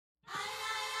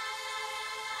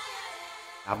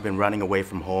I've been running away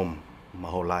from home my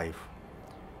whole life.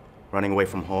 Running away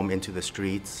from home into the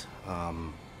streets,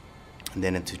 and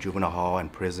then into juvenile hall and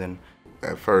prison.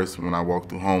 At first, when I walked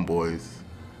through Homeboys,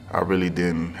 I really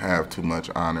didn't have too much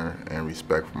honor and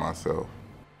respect for myself.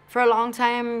 For a long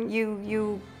time,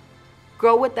 you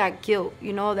grow with that guilt,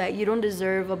 you know, that you don't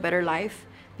deserve a better life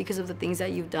because of the things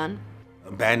that you've done.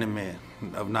 Abandonment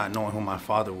of not knowing who my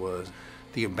father was.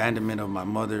 The abandonment of my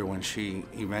mother when she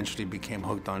eventually became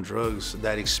hooked on drugs.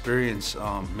 That experience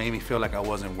made me feel like I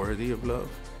wasn't worthy of love.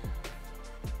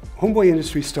 Homeboy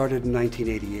Industries started in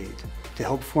 1988 to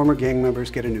help former gang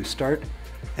members get a new start,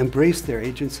 embrace their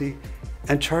agency,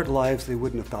 and chart lives they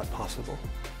wouldn't have thought possible.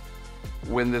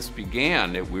 When this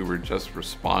began, we were just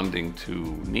responding to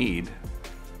need,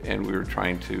 and we were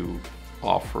trying to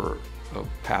offer a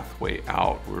pathway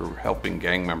out. We were helping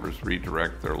gang members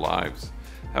redirect their lives.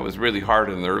 That was really hard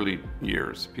in the early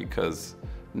years because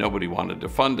nobody wanted to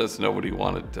fund us, nobody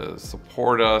wanted to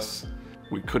support us.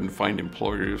 We couldn't find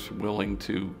employers willing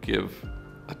to give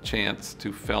a chance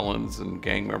to felons and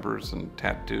gang members and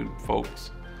tattooed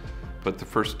folks. But the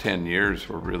first 10 years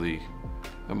were really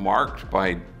marked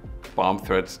by bomb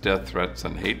threats, death threats,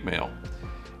 and hate mail.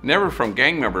 Never from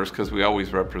gang members, because we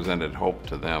always represented hope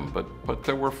to them, but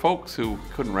there were folks who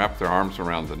couldn't wrap their arms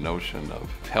around the notion of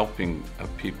helping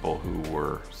people who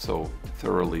were so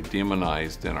thoroughly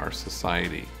demonized in our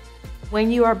society.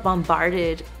 When you are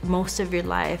bombarded most of your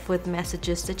life with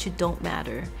messages that you don't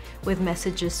matter, with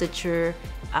messages that you're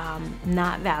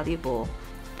not valuable,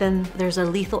 then there's a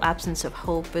lethal absence of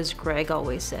hope, as Greg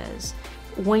always says.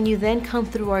 When you then come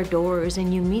through our doors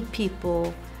and you meet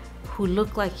people who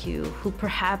look like you, who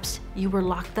perhaps you were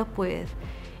locked up with,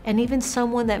 and even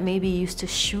someone that maybe you used to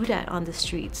shoot at on the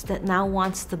streets that now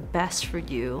wants the best for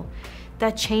you,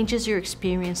 that changes your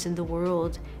experience in the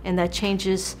world, and that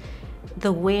changes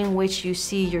the way in which you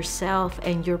see yourself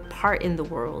and your part in the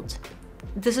world.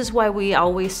 This is why we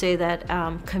always say that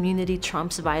community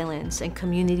trumps violence and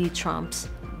community trumps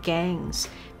gangs,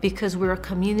 because we're a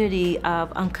community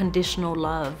of unconditional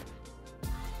love.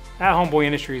 At Homeboy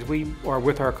Industries, we are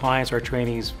with our clients, our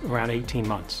trainees, around 18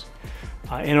 months.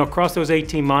 And across those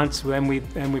 18 months, then we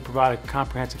provide a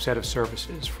comprehensive set of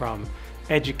services, from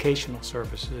educational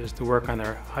services to work on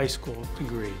their high school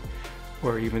degree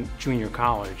or even junior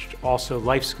college, also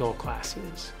life skill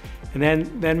classes, and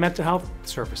then mental health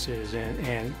services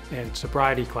and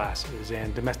sobriety classes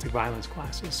and domestic violence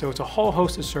classes. So it's a whole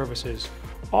host of services,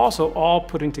 also all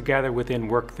putting together within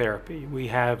work therapy. We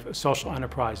have social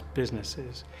enterprise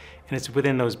businesses, and it's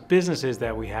within those businesses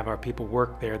that we have our people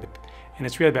work there. And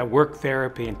it's really about work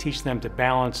therapy and teach them to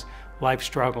balance life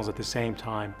struggles at the same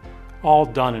time, all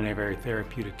done in a very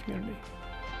therapeutic community.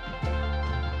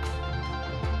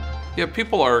 Yeah,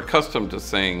 people are accustomed to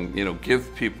saying, you know,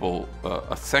 give people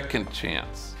a second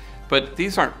chance. But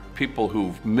these aren't people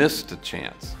who've missed a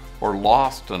chance or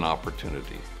lost an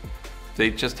opportunity. They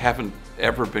just haven't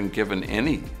ever been given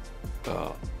any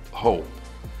hope.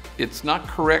 It's not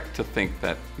correct to think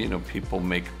that, you know, people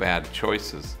make bad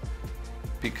choices,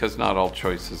 because not all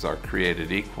choices are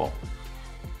created equal.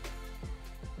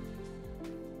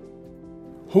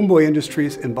 Homeboy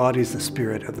Industries embodies the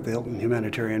spirit of the Hilton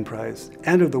Humanitarian Prize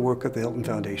and of the work of the Hilton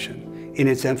Foundation in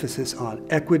its emphasis on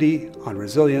equity, on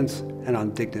resilience, and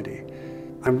on dignity.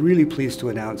 I'm really pleased to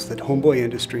announce that Homeboy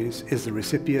Industries is the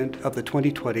recipient of the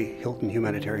 2020 Hilton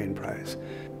Humanitarian Prize.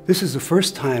 This is the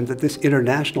first time that this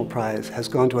international prize has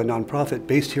gone to a nonprofit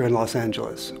based here in Los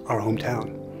Angeles, our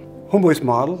hometown. Homeboy's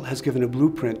model has given a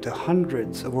blueprint to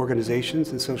hundreds of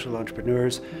organizations and social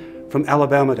entrepreneurs from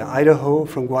Alabama to Idaho,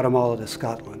 from Guatemala to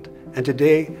Scotland. And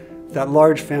today, that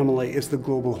large family is the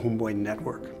global Homeboy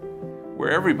network.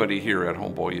 Where everybody here at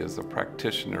Homeboy is a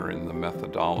practitioner in the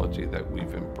methodology that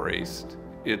we've embraced.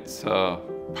 It's a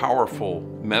powerful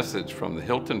message from the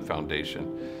Hilton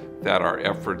Foundation that our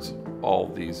efforts all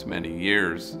these many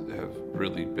years have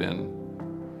really been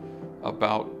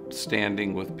about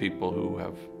standing with people who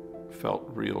have felt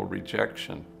real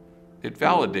rejection. It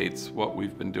validates what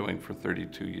we've been doing for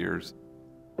 32 years.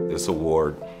 This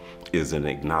award is an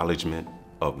acknowledgement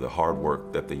of the hard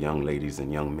work that the young ladies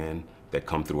and young men that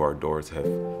come through our doors have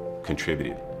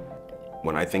contributed.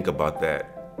 When I think about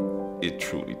that, it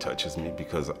truly touches me,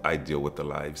 because I deal with the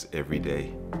lives every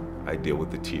day. I deal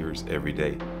with the tears every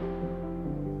day.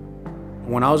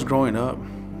 When I was growing up,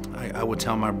 I would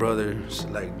tell my brothers,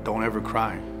 like, don't ever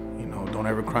cry. You know, don't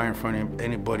ever cry in front of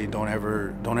anybody. Don't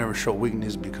ever show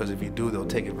weakness, because if you do, they'll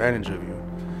take advantage of you.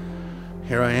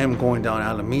 Here I am going down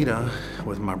Alameda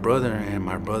with my brother, and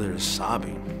my brother is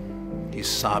sobbing. He's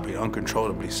sobbing,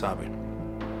 uncontrollably sobbing.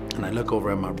 And I look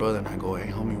over at my brother and I go,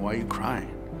 hey homie, why are you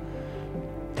crying?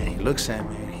 And he looks at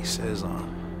me and he says,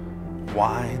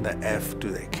 why the F do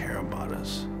they care about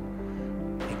us?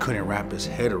 He couldn't wrap his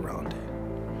head around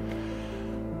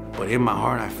it. But in my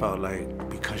heart, I felt like,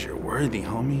 because you're worthy,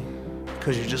 homie.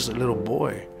 Because you're just a little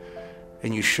boy.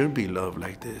 And you should be loved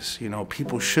like this. You know,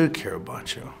 people should care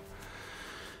about you.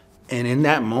 And in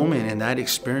that moment, in that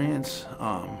experience,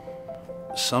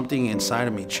 something inside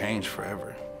of me changed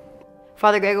forever.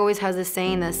 Father Greg always has this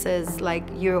saying that says, like,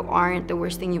 you aren't the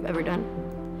worst thing you've ever done.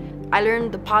 I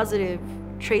learned the positive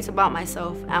traits about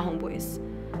myself at Homeboys.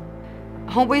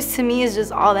 Homeboys to me is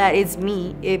just all that. It's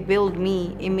me. It built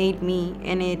me. It made me.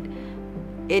 And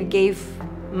it gave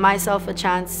myself a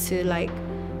chance to, like,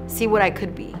 see what I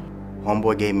could be.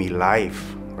 Homeboy gave me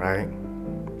life, right?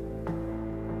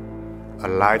 A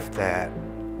life that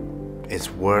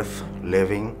is worth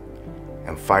living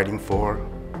and fighting for,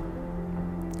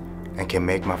 and can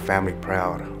make my family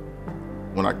proud.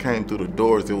 When I came through the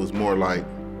doors, it was more like,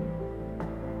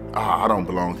 I don't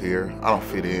belong here. I don't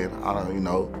fit in. I don't, you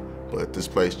know, but this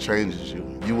place changes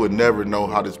you. You would never know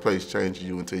how this place changes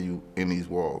you until you in these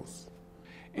walls.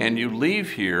 And you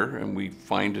leave here and we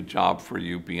find a job for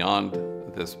you beyond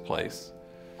this place.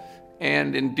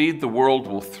 And indeed, the world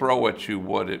will throw at you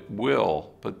what it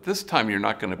will, but this time you're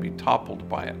not going to be toppled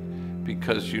by it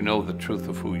because you know the truth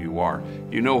of who you are.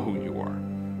 You know who you are.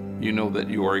 You know that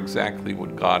you are exactly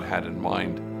what God had in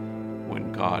mind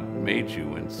when God made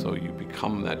you, and so you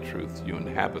become that truth. You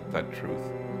inhabit that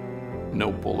truth.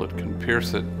 No bullet can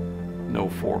pierce it. No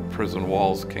 4 prison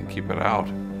walls can keep it out.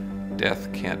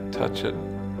 Death can't touch it.